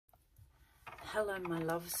Hello my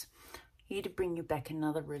loves, here to bring you back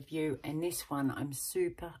another review, and this one I'm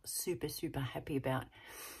super happy about.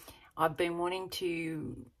 I've been wanting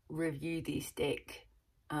to review this deck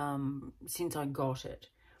since I got it,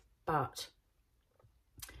 but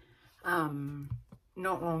not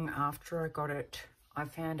long after I got it I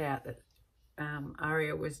found out that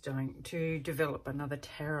Aria was going to develop another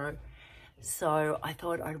tarot, so I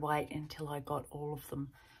thought I'd wait until I got all of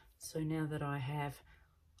them. So now that I have,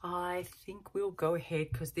 I think we'll go ahead,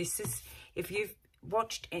 because this is, if you've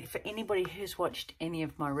watched, for anybody who's watched any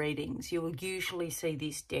of my readings, you will usually see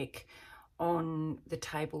this deck on the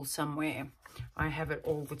table somewhere. I have it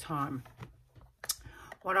all the time.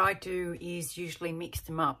 What I do is usually mix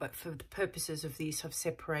them up, but for the purposes of this, I've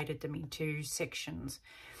separated them into sections.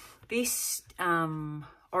 This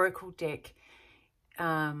Oracle deck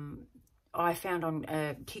I found on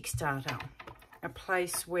Kickstarter, a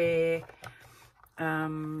place where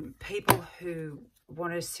people who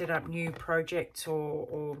want to set up new projects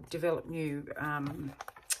or develop new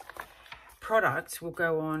products will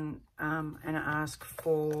go on and ask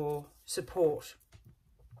for support.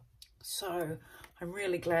 So I'm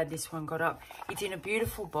really glad this one got up. It's in a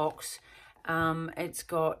beautiful box. It's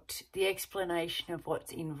got the explanation of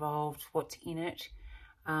what's involved, what's in it.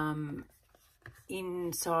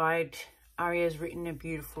 Inside, Aria's written a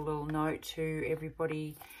beautiful little note to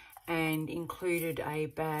everybody and included a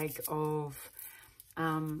bag of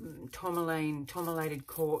tourmalated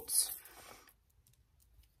quartz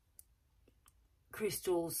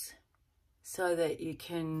crystals, so that you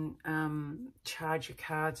can charge your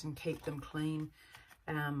cards and keep them clean,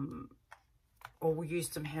 or use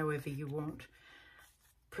them however you want.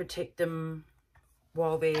 Protect them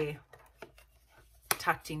while they're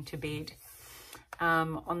tucked into bed.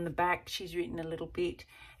 On the back, she's written a little bit,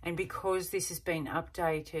 and because this has been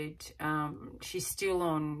updated, she's still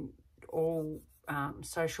on all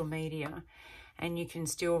social media, and you can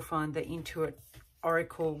still find the iN2IT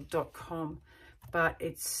but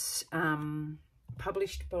it's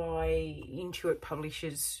published by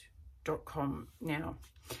iN2ITpublishers.com now.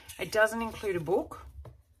 It doesn't include a book.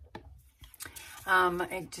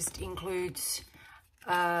 It just includes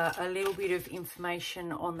a little bit of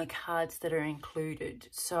information on the cards that are included.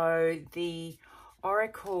 So the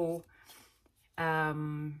Oracle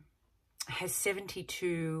has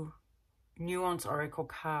 72 nuance Oracle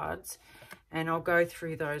cards, and I'll go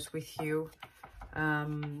through those with you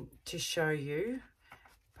to show you,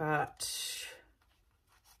 but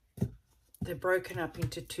they're broken up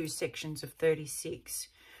into two sections of 36.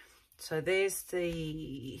 So there's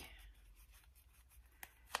the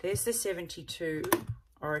 72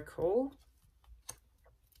 Oracle.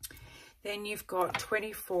 Then you've got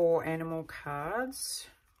 24 animal cards,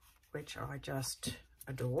 which I just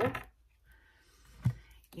adore.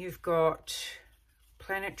 You've got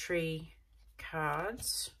planetary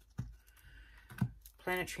cards,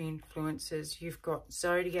 planetary influences. You've got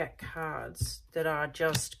zodiac cards that are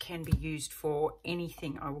just, can be used for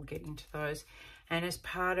anything. I will get into those. And as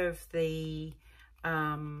part of the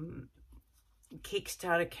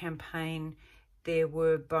Kickstarter campaign, there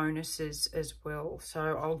were bonuses as well.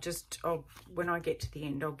 So I'll when I get to the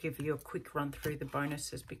end, I'll give you a quick run through the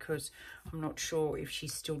bonuses, because I'm not sure if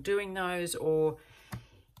she's still doing those, or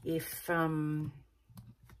if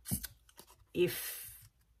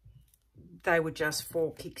they were just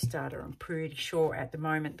for Kickstarter. I'm pretty sure at the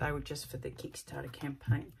moment they were just for the Kickstarter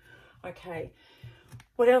campaign. Okay,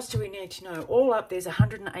 what else do we need to know? All up, there's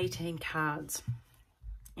 118 cards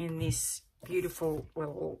in this beautiful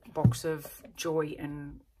little box of joy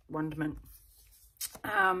and wonderment.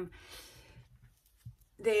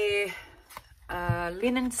 They're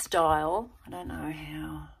linen style. I don't know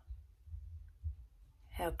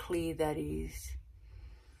how clear that is,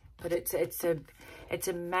 but it's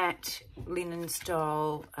a matte linen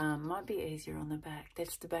style. Might be easier on the back.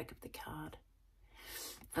 That's the back of the card.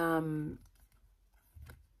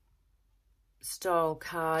 Style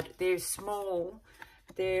card. They're small.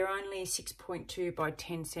 They're only 6.2 by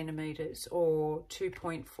 10 centimeters, or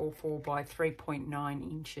 2.44 by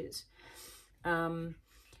 3.9 inches. And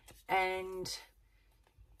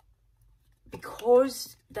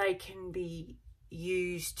because they can be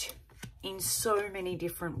used in so many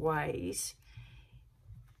different ways,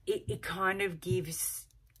 it kind of gives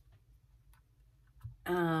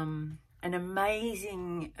an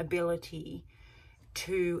amazing ability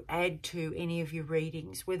to add to any of your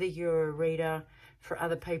readings, whether you're a reader for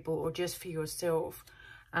other people or just for yourself.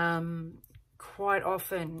 Quite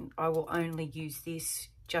often I will only use this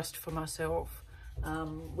just for myself,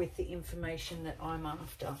 with the information that I'm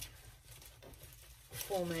after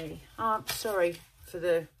for me. Sorry for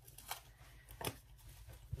the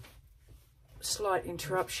slight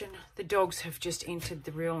interruption. The dogs have just entered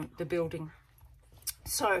the building.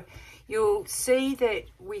 So you'll see that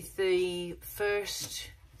with the first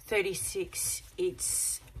 36,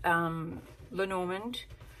 it's Lenormand,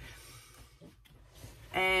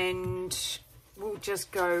 and we'll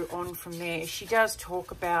just go on from there. She does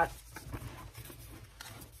talk about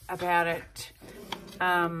it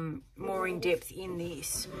more in depth in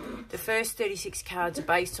this. The first 36 cards are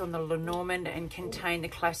based on the Lenormand and contain the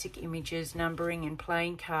classic images, numbering and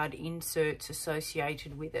playing card inserts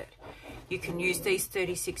associated with it. You can use these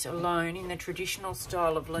 36 alone in the traditional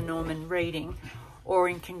style of Lenormand reading or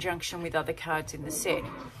in conjunction with other cards in the set.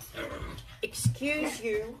 Excuse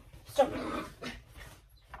you. Stop.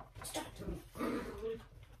 Stop.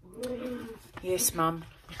 Yes, Mum.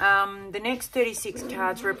 The next 36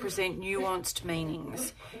 cards represent nuanced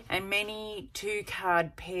meanings, and many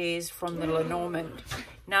two-card pairs from the Lenormand.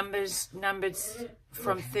 Numbered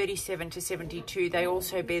from 37 to 72, they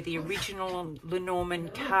also bear the original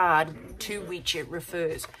Lenormand card to which it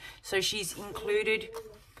refers. So she's included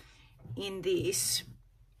in this.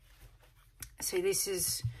 So this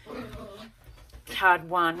is card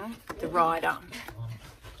 1, the Rider.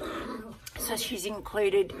 So she's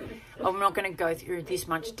included, I'm not going to go through this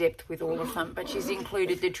much depth with all of them, but she's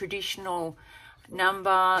included the traditional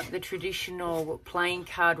number, the traditional playing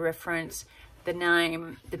card reference, the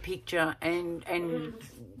name, the picture, and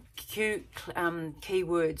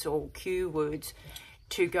keywords or cue words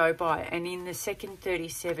to go by. And in the second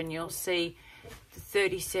 37, you'll see the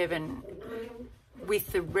 37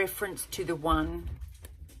 with the reference to the 1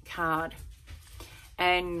 card,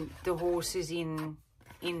 and the horse is in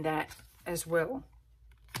that as well.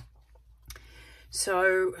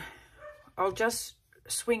 So I'll just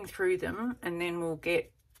swing through them and then we'll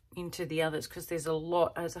get into the others, because there's a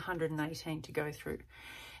lot, there's 118 to go through.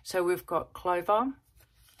 So we've got Clover,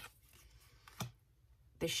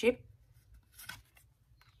 the ship,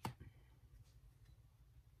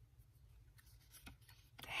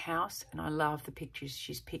 the house, and I love the pictures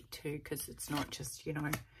she's picked too, because it's not just, you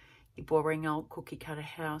know, your boring old cookie cutter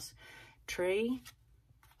house. Tree,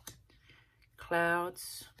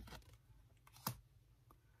 clouds,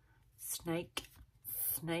 snake,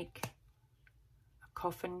 a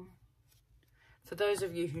coffin. For those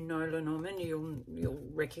of you who know Lenormand, you'll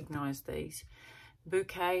recognise these.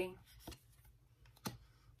 Bouquet,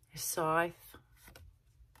 a scythe,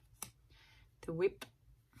 the whip,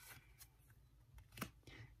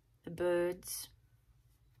 the birds.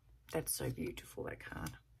 That's so beautiful, that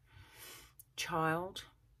card. Child,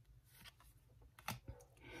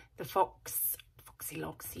 the fox, Foxy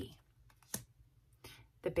Loxy,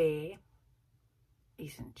 the bear,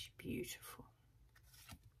 isn't she beautiful?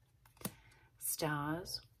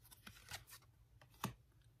 Stars,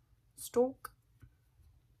 stork,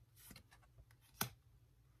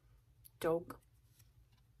 dog,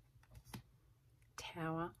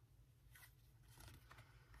 tower,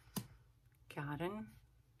 garden,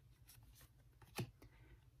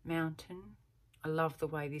 mountain. I love the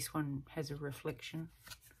way this one has a reflection.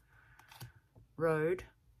 Road.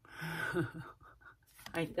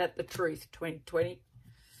 Ain't that the truth, 2020?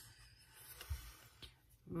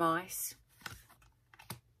 Mice.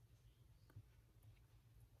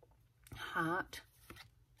 Heart.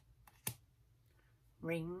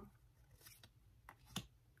 Ring.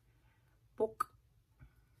 Book.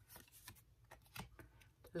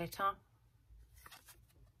 Letter.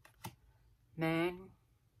 Man.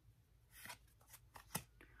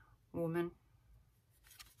 Woman.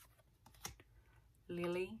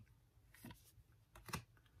 Lily.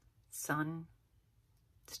 Sun.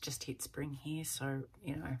 It's just hit spring here, so,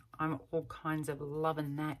 you know, I'm all kinds of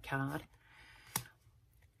loving that card.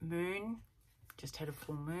 Moon. Just had a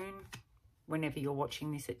full moon. Whenever you're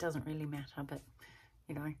watching this, it doesn't really matter, but,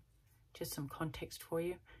 you know, just some context for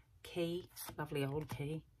you. Key. Lovely old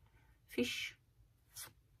key. Fish.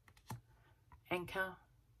 Anchor.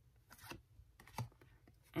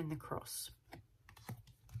 And the cross.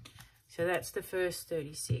 So that's the first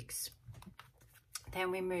 36. Then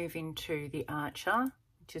we move into the Archer,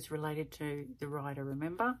 which is related to the Rider,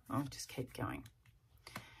 remember? I'll just keep going.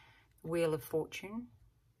 Wheel of Fortune.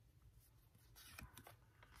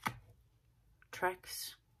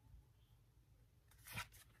 Tracks.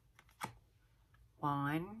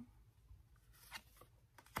 Wine.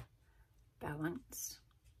 Balance.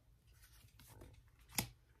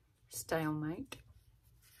 Stalemate.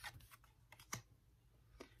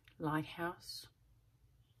 Lighthouse.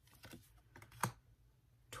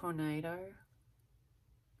 Tornado.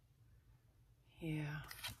 Yeah.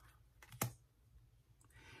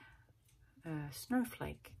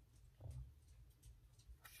 Snowflake.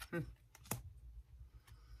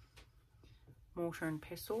 mortar and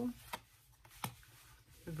pestle,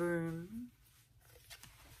 room,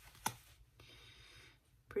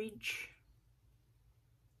 bridge,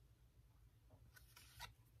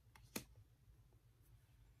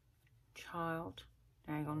 child.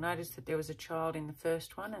 Now you'll notice that there was a child in the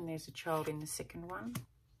first one and there's a child in the second one.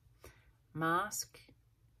 Mask,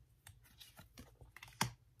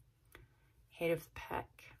 head of the pack,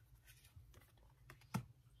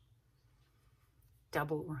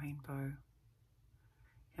 double rainbow.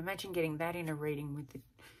 Imagine getting that in a reading with the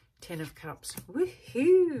 10 of Cups.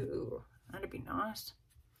 Woohoo! That'd be nice.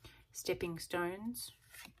 Stepping stones,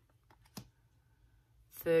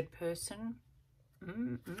 third person,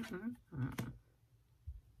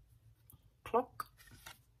 clock,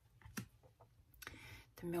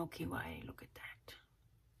 the Milky Way, look at that.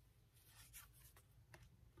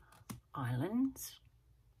 Islands,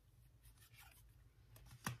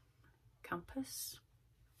 compass,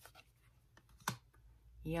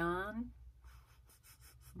 yarn,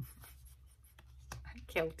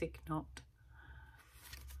 Celtic knot,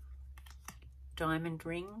 diamond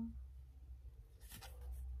ring,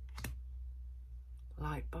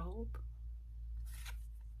 light bulb,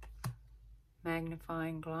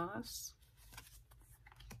 magnifying glass,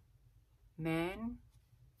 man,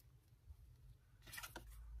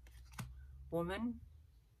 woman,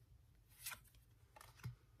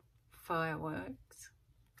 fireworks,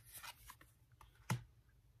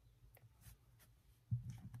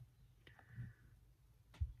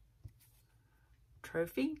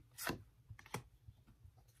 trophy,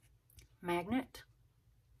 magnet,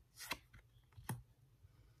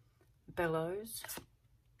 bellows,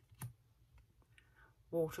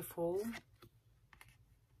 waterfall,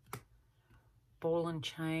 ball and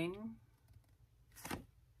chain,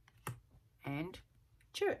 and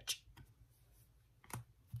church.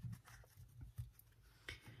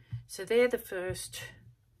 So they're the first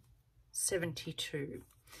 72.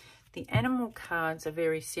 The animal cards are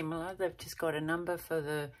very similar. They've just got a number for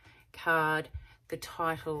the card, the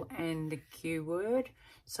title, and the keyword.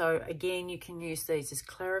 So again, you can use these as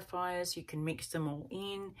clarifiers. You can mix them all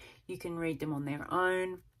in. You can read them on their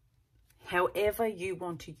own. However you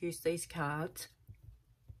want to use these cards,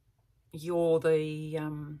 you're the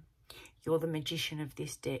magician of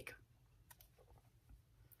this deck.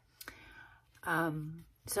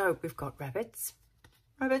 So we've got rabbits.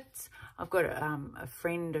 I've got a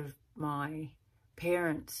friend of my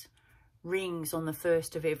parents rings on the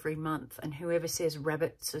 1st of every month, and whoever says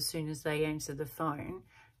rabbits as soon as they answer the phone,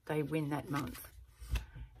 they win that month.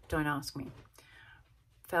 Don't ask me.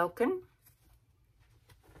 Falcon,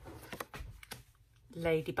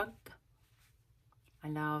 ladybug. I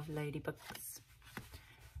love ladybugs.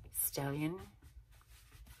 Stallion,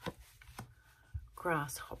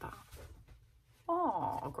 grasshopper.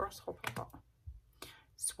 Oh, grasshopper.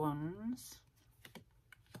 Swans,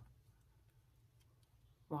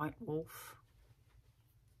 white wolf,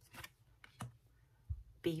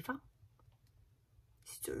 beaver,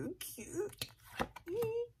 so cute,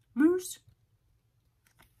 moose,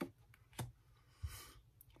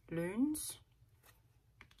 loons,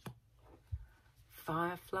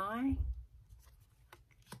 firefly,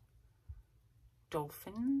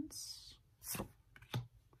 dolphins,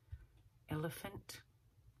 elephant,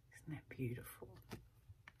 isn't that beautiful?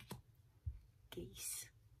 Geese,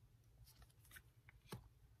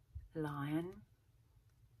 lion,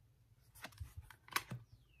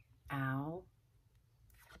 owl,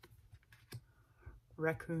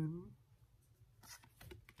 raccoon,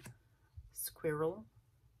 squirrel,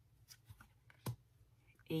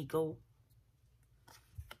 eagle,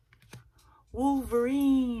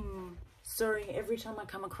 Wolverine. Sorry, every time I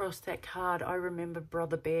come across that card, I remember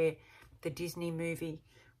Brother Bear, the Disney movie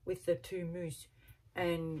with the two moose.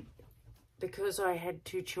 And because I had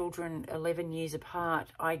two children 11 years apart,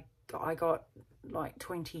 I got like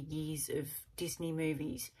 20 years of Disney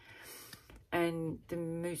movies. And the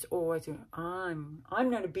moose always went, I'm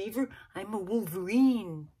not a beaver, I'm a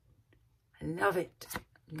Wolverine. I love it.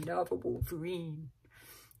 Love a Wolverine.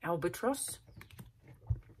 Albatross,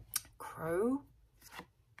 crow,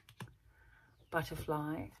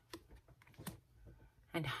 butterfly,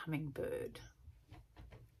 and hummingbird.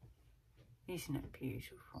 Isn't it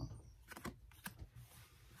beautiful?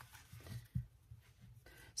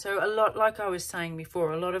 So a lot, like I was saying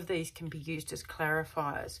before, a lot of these can be used as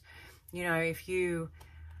clarifiers. You know, if you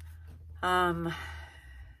were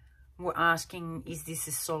asking, is this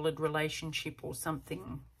a solid relationship or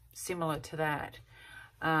something similar to that,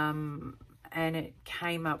 and it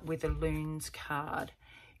came up with a loons card,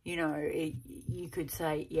 you know, you could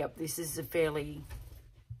say, yep, this is a fairly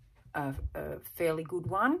good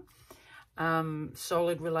one.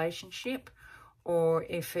 solid relationship, or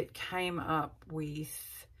if it came up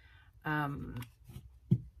with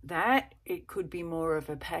that, it could be more of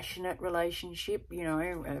a passionate relationship, you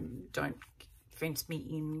know, don't fence me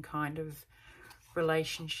in kind of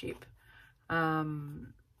relationship.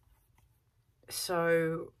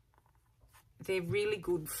 So they're really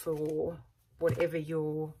good for whatever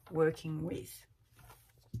you're working with.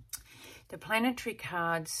 The planetary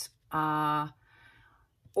cards are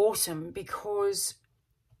awesome because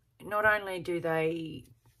not only do they,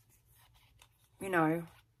 you know,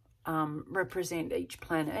 represent each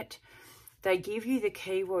planet, they give you the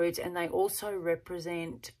keywords, and they also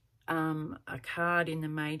represent a card in the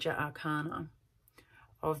major arcana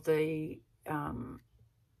of the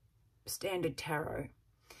standard tarot.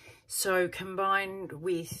 So combined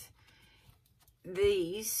with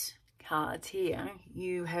these cards here,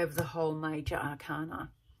 you have the whole major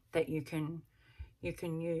arcana that you can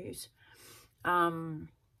use. And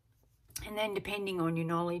then depending on your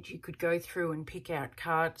knowledge, you could go through and pick out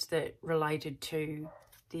cards that related to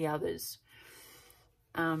the others.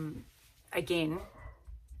 Again,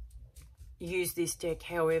 use this deck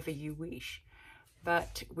however you wish.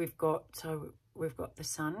 But we've got the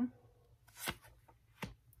Sun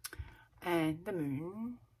and the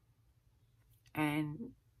Moon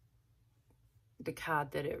and the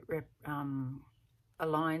card that it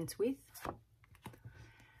aligns with.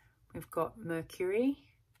 We've got Mercury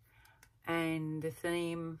and the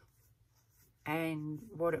theme and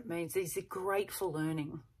what it means. These are great for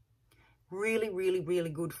learning. Really, really,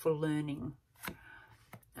 really good for learning.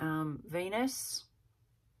 Venus,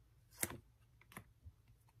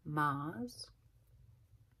 Mars,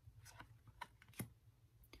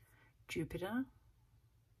 Jupiter,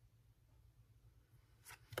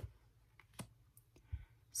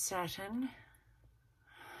 Saturn,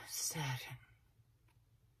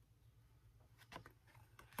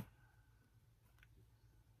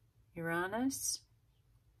 Uranus,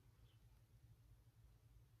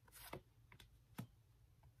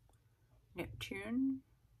 Neptune,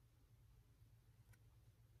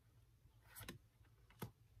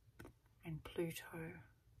 and Pluto.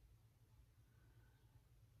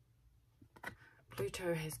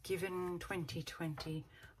 Pluto has given 2020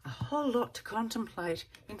 a whole lot to contemplate.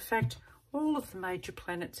 In fact, all of the major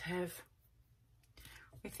planets have,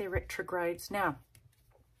 with their retrogrades. Now,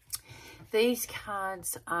 these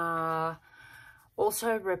cards are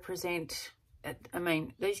also represent, I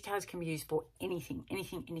mean, these cards can be used for anything,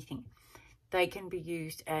 anything. They can be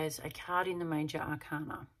used as a card in the major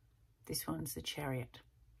arcana. This one's the Chariot.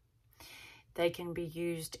 They can be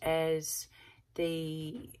used as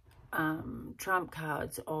the trump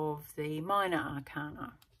cards of the minor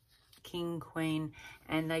arcana, King, Queen,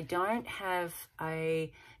 and they don't have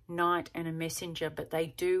a Knight and a Messenger, but they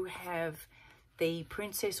do have the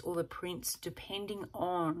Princess or the Prince, depending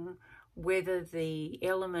on whether the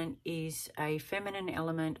element is a feminine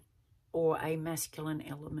element or a masculine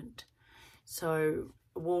element. So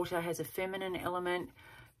water has a feminine element,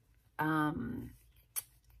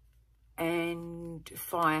 and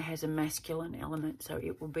fire has a masculine element, so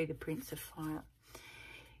it will be the Prince of Fire.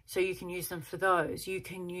 So you can use them for those. You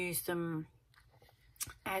can use them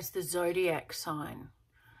as the zodiac sign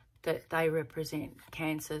that they represent: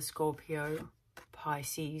 Cancer, Scorpio,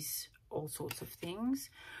 Pisces, all sorts of things.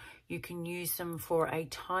 You can use them for a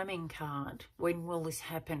timing card. When will this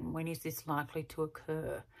happen? When is this likely to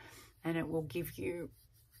occur? And it will give you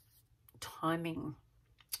timing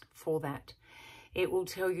for that. It will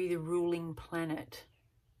tell you the ruling planet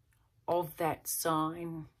of that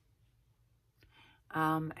sign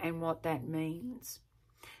and what that means.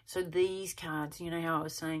 So these cards, you know how I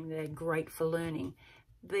was saying they're great for learning.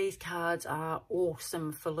 These cards are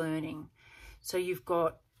awesome for learning. So you've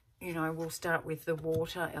got, you know, we'll start with the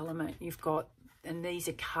water element. You've got, and these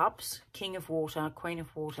are cups: King of Water, Queen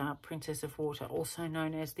of Water, Princess of Water, also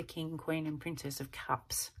known as the King, Queen, and Princess of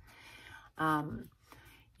Cups.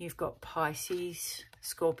 You've got Pisces,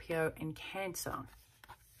 Scorpio, and Cancer.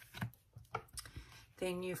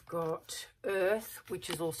 Then you've got Earth, which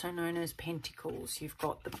is also known as Pentacles. You've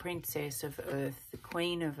got the Princess of Earth, the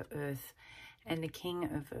Queen of Earth, and the King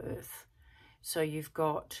of Earth. So you've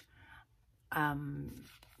got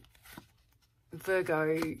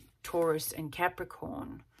Virgo, Taurus, and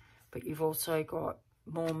Capricorn, but you've also got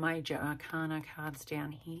more major arcana cards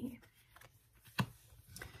down here.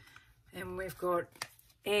 And we've got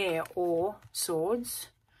Air or Swords,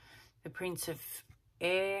 the Prince of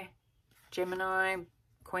Air, Gemini,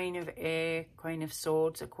 Queen of Air, Queen of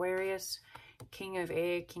Swords, Aquarius, King of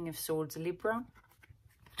Air, King of Swords, Libra.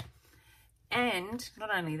 And not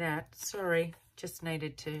only that, sorry, just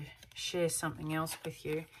needed to share something else with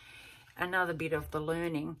you. Another bit of the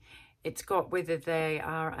learning. It's got whether they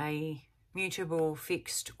are a mutable,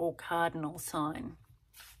 fixed, or cardinal sign.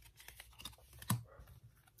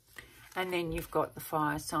 And then you've got the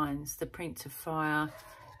fire signs, the Prince of Fire,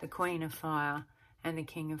 the Queen of Fire, and the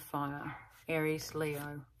King of Fire, Aries,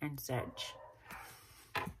 Leo, and Sag.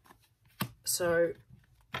 So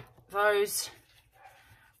those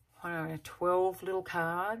 12 little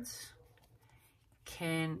cards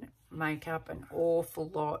can make up an awful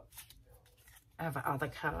lot of other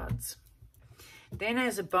cards. Then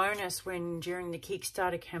as a bonus, when during the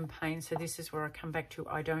Kickstarter campaign, so this is where I come back to,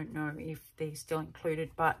 I don't know if they're still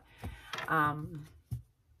included, but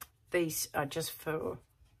these are just for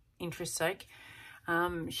interest's sake.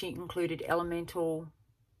 She included elemental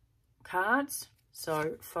cards,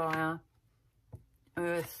 so fire,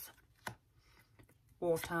 earth,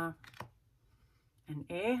 water, and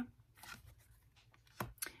air.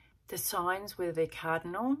 The signs, whether they're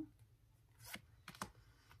cardinal,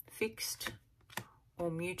 fixed, or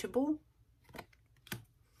mutable.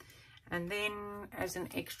 And then as an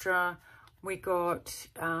extra, we got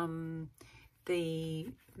the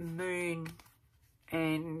moon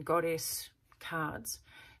and goddess cards.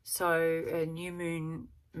 So a new moon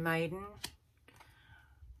maiden,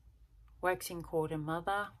 waxing quarter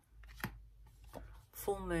mother,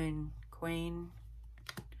 full moon queen,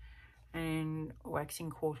 and waxing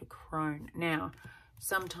quarter crone. Now,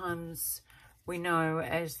 sometimes we know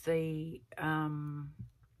as the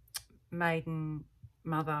maiden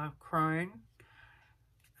mother crone,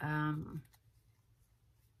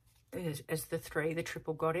 as the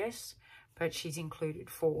triple goddess, but she's included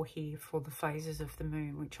 4 here for the phases of the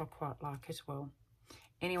moon, which I quite like as well.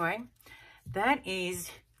 Anyway, that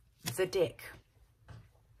is the deck,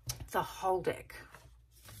 the whole deck.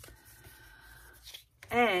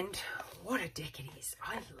 And what a deck it is.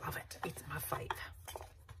 I love it. It's my fave,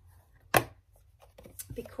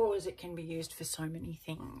 because it can be used for so many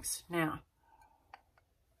things. Now,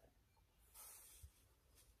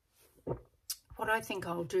 what I think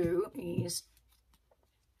I'll do is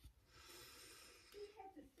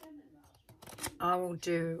I will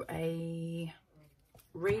do a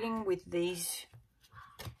reading with these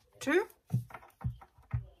two,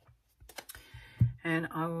 and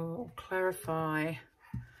I will clarify,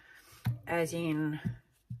 as in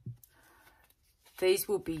these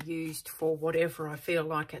will be used for whatever I feel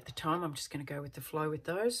like at the time. I'm just going to go with the flow with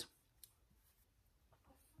those.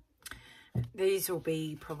 These will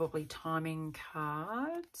be probably timing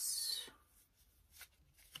cards.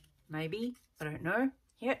 Maybe. I don't know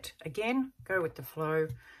yet. Again, go with the flow.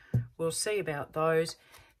 We'll see about those.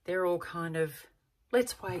 They're all kind of,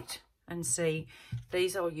 let's wait and see.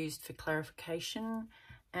 These I'll use for clarification,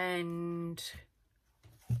 and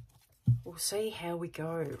we'll see how we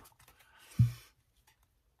go.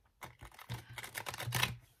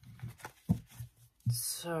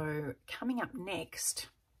 So coming up next,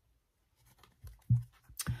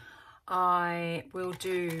 I will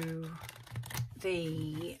do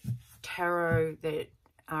the tarot that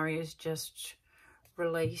Aria's just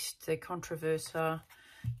released, the Controversa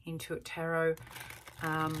iN2IT Tarot.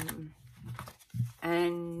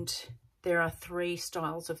 And there are 3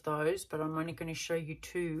 styles of those, but I'm only going to show you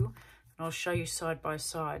 2. And I'll show you side by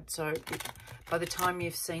side. So by the time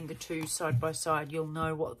you've seen the 2 side by side, you'll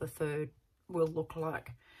know what the third will look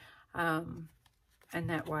like. And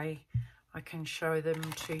that way I can show them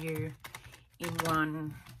to you in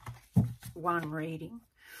one reading.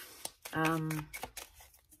 And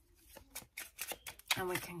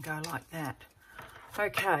we can go like that.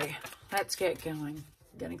 Okay, let's get going.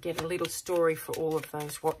 I'm going to get a little story for all of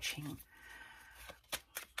those watching.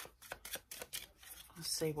 Let's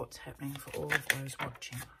see what's happening for all of those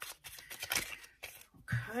watching.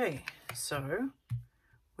 Okay, so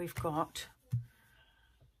we've got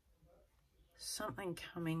something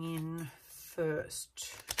coming in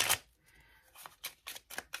first.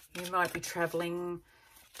 You might be traveling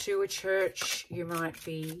to a church. You might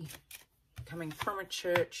be coming from a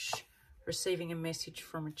church, receiving a message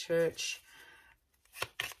from a church.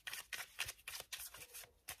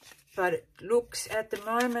 But it looks at the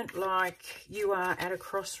moment like you are at a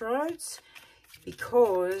crossroads,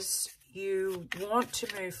 because you want to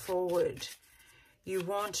move forward. You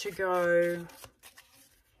want to go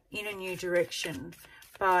in a new direction,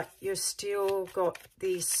 but you've still got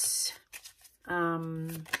this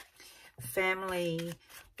family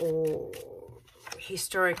or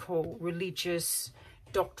historical religious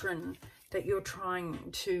doctrine that you're trying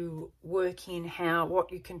to work in,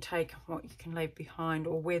 what you can take and what you can leave behind,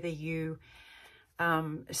 or whether you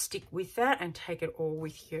stick with that and take it all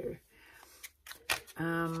with you.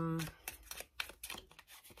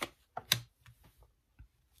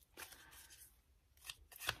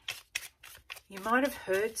 You might have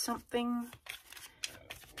heard something,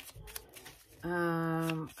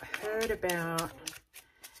 heard about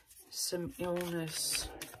some illness.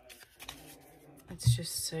 Let's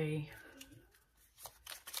just see.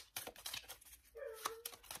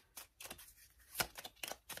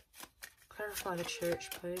 Clarify the church,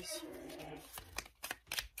 please.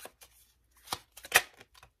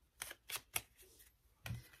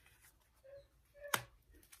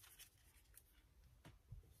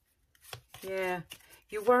 Yeah,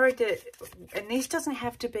 you're worried that, and this doesn't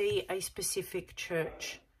have to be a specific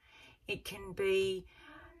church. It can be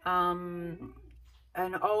an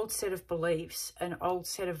old set of beliefs, an old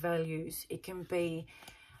set of values. It can be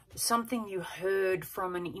something you heard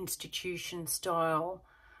from an institution style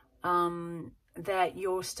that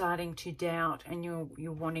you're starting to doubt, and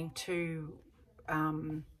you're wanting to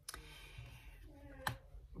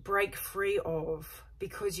break free of,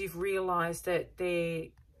 because you've realized that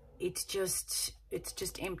it's just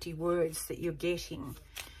empty words that you're getting,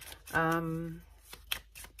 and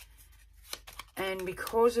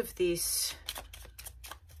because of this,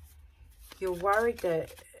 you're worried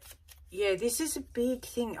that, yeah, this is a big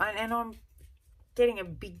thing, and I'm getting a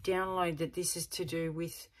big download that this is to do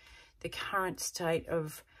with the current state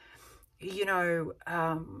of, you know,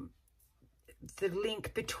 the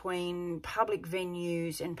link between public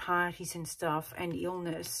venues and parties and stuff, and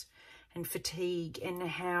illness and fatigue, and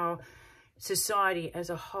how society as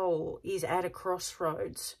a whole is at a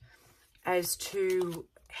crossroads as to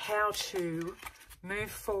how to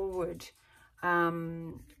move forward,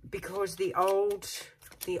 because the old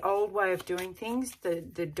way of doing things,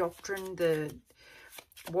 the doctrine,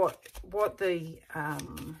 what the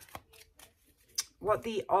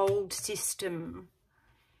old system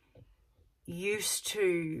used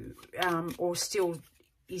to or still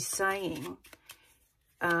is saying,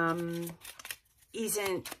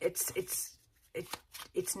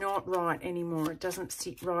 it's not right anymore. It doesn't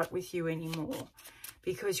sit right with you anymore,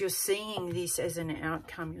 because you're seeing this as an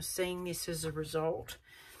outcome. You're seeing this as a result.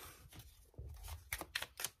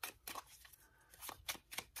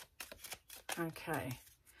 Okay,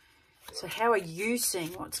 so how are you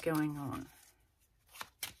seeing what's going on?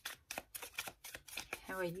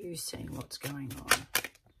 How are you seeing what's going on?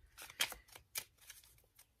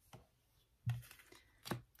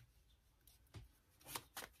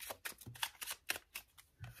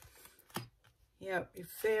 Yeah, you're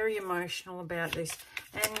very emotional about this.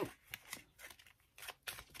 And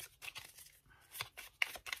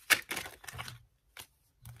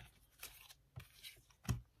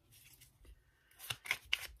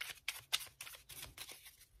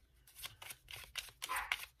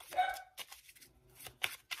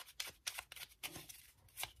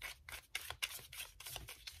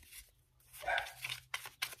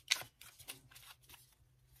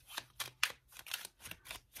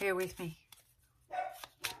bear with me.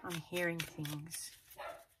 I'm hearing things.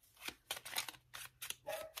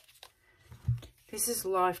 This is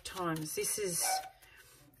lifetimes. This is,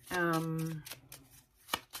 I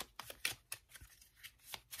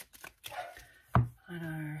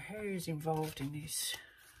know, who's involved in this?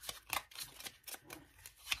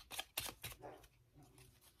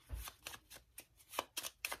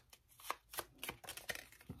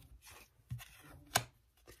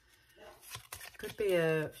 Could be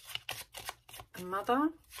a mother,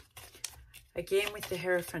 again with the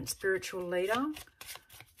Hierophant, spiritual leader,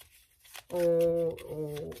 or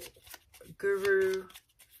guru.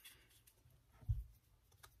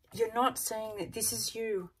 You're not saying that this is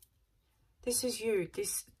you. This is you.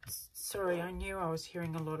 Sorry, I knew I was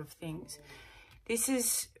hearing a lot of things. This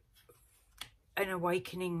is an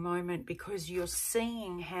awakening moment, because you're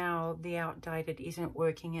seeing how the outdated isn't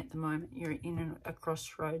working at the moment. You're in a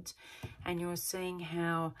crossroads, and you're seeing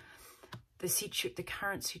how the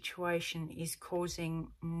current situation is causing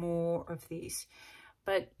more of this.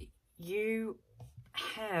 But you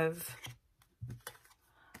have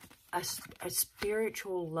a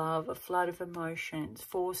spiritual love, a flood of emotions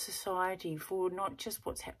for society, for not just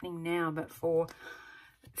what's happening now, but for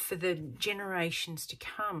the generations to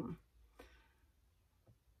come.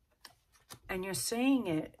 And you're seeing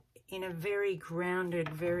it in a very grounded,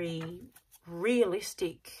 very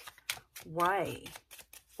realistic way.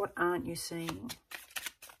 What aren't you seeing?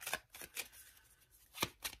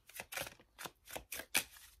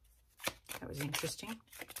 That was interesting.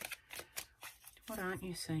 What aren't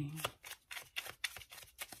you seeing?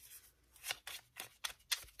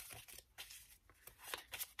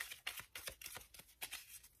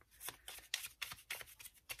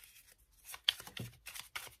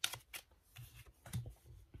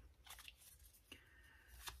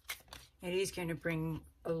 It is going to bring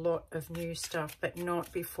a lot of new stuff, but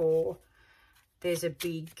not before there's a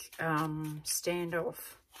big standoff.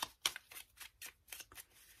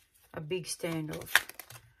 A big standoff.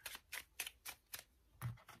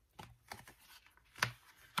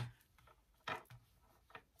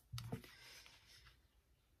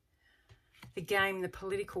 The game, the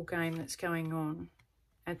political game that's going on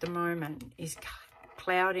at the moment is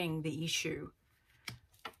clouding the issue.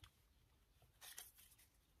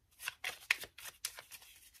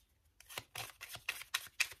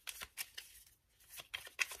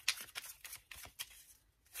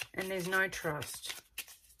 And there's no trust.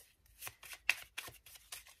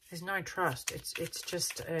 There's no trust. It's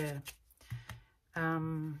just a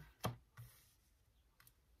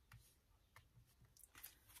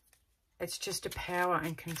it's just a power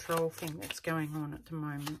and control thing that's going on at the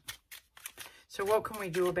moment. So what can we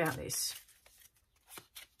do about this?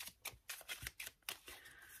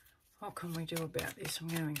 What can we do about this? I'm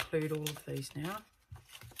going to include all of these now.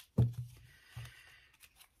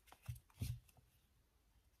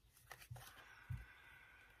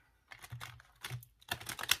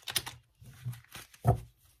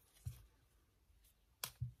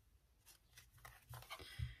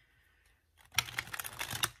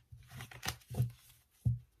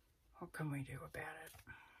 What can we do about it?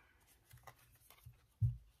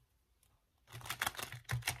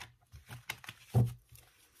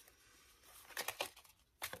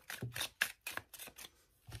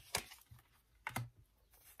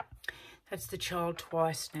 That's the child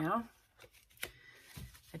twice now.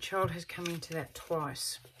 The child has come into that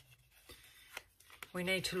twice. We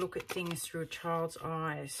need to look at things through a child's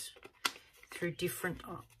eyes, through different,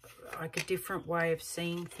 like a different way of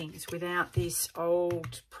seeing things without this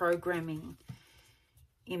old programming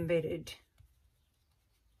embedded.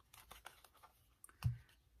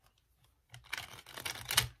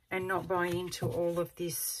 And not buy into all of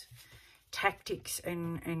this tactics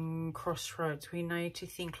and crossroads. We need to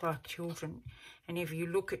think like children. And if you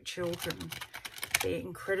look at children, they're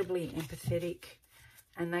incredibly empathetic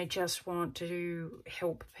and they just want to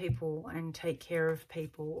help people and take care of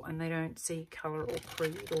people, and they don't see colour or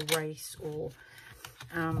creed or race or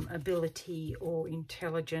ability or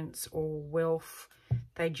intelligence or wealth.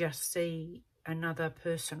 They just see another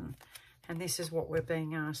person, and this is what we're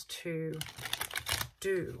being asked to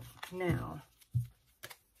do now.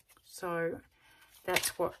 So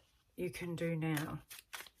that's what you can do now.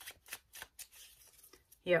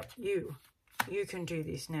 Yep, you can do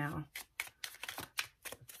this now.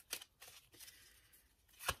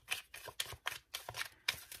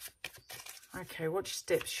 Okay, what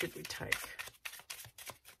steps should we take?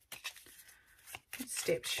 What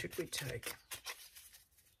steps should we take?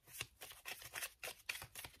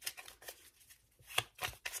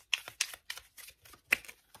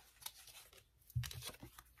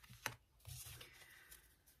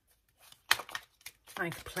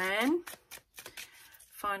 Make a plan.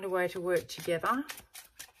 Find a way to work together.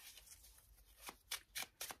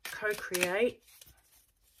 Co-create.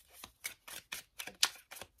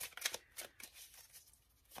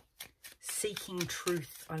 Seeking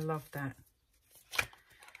truth. I love that.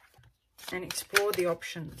 And explore the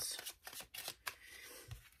options.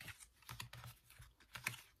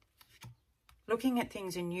 Looking at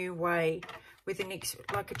things a new way with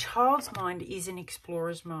like a child's mind is an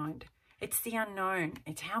explorer's mind. It's the unknown.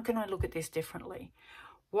 It's how can I look at this differently?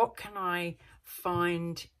 What can I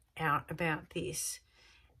find out about this?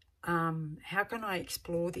 How can I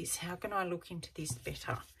explore this? How can I look into this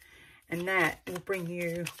better? And that will bring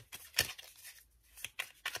you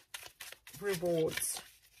rewards.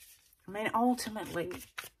 I mean, ultimately,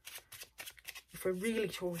 if we're really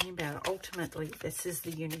talking about it, ultimately, this is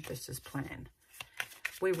the universe's plan.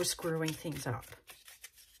 We were screwing things up.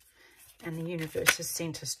 And the universe has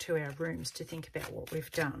sent us to our rooms to think about what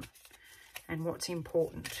we've done and what's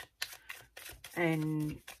important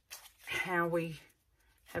and how we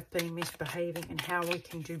have been misbehaving and how we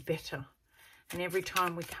can do better. And every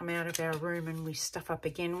time we come out of our room and we stuff up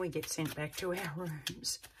again, we get sent back to our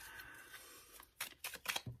rooms.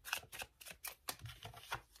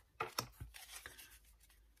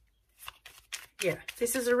 Yeah,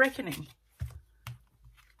 this is a reckoning.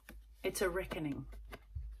 It's a reckoning.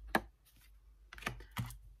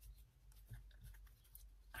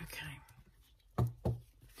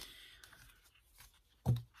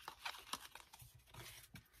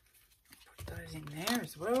 In there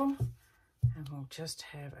as well, and we'll just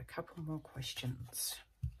have a couple more questions.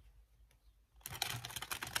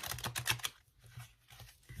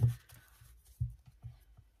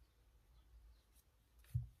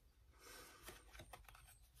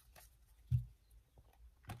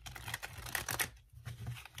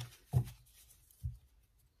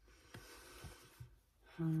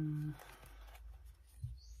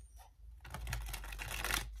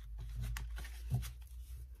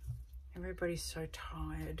 Everybody's so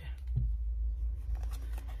tired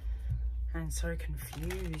and so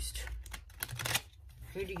confused.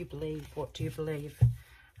 Who do you believe? What do you believe?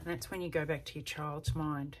 And that's when you go back to your child's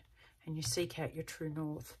mind and you seek out your true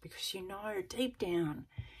north, because you know deep down,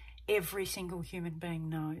 every single human being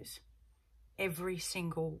knows. Every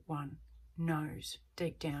single one knows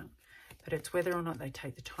deep down. But it's whether or not they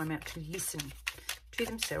take the time out to listen to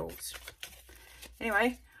themselves.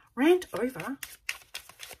 Anyway, rant over.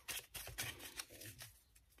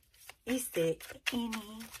 Is there any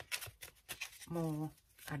more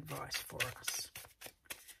advice for us?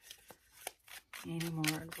 Any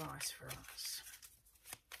more advice for us?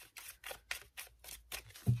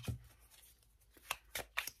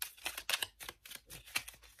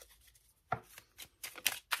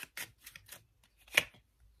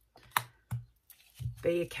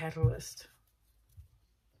 Be a catalyst.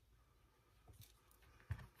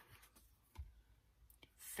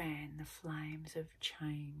 Fan the flames of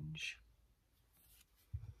change.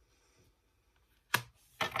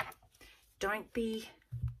 Don't be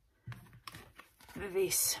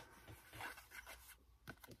this.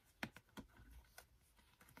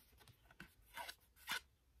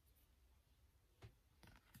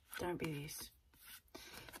 Don't be this.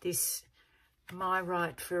 This, my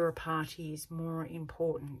right for a party is more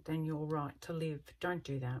important than your right to live. Don't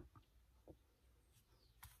do that.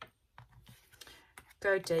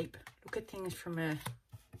 Go deep. Look at things from a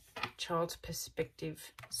child's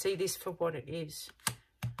perspective. See this for what it is.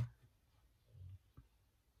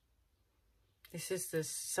 This is the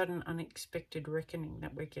sudden unexpected reckoning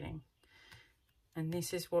that we're getting. And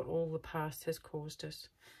this is what all the past has caused us.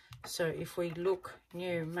 So if we look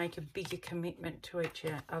new, make a bigger commitment to each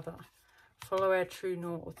other, follow our true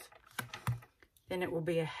north, then it will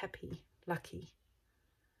be a happy, lucky,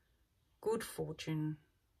 good fortune,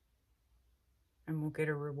 and we'll get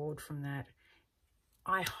a reward from that.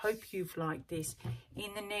 I hope you've liked this.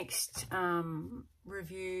 In the next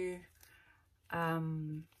review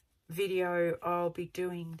video, I'll be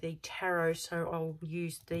doing the tarot, so I'll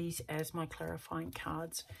use these as my clarifying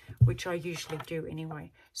cards, which I usually do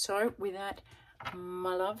anyway. So with that,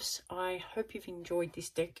 my loves, I hope you've enjoyed this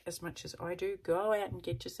deck as much as I do. Go out and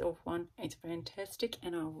get yourself one. It's fantastic,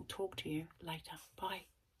 and I will talk to you later. Bye.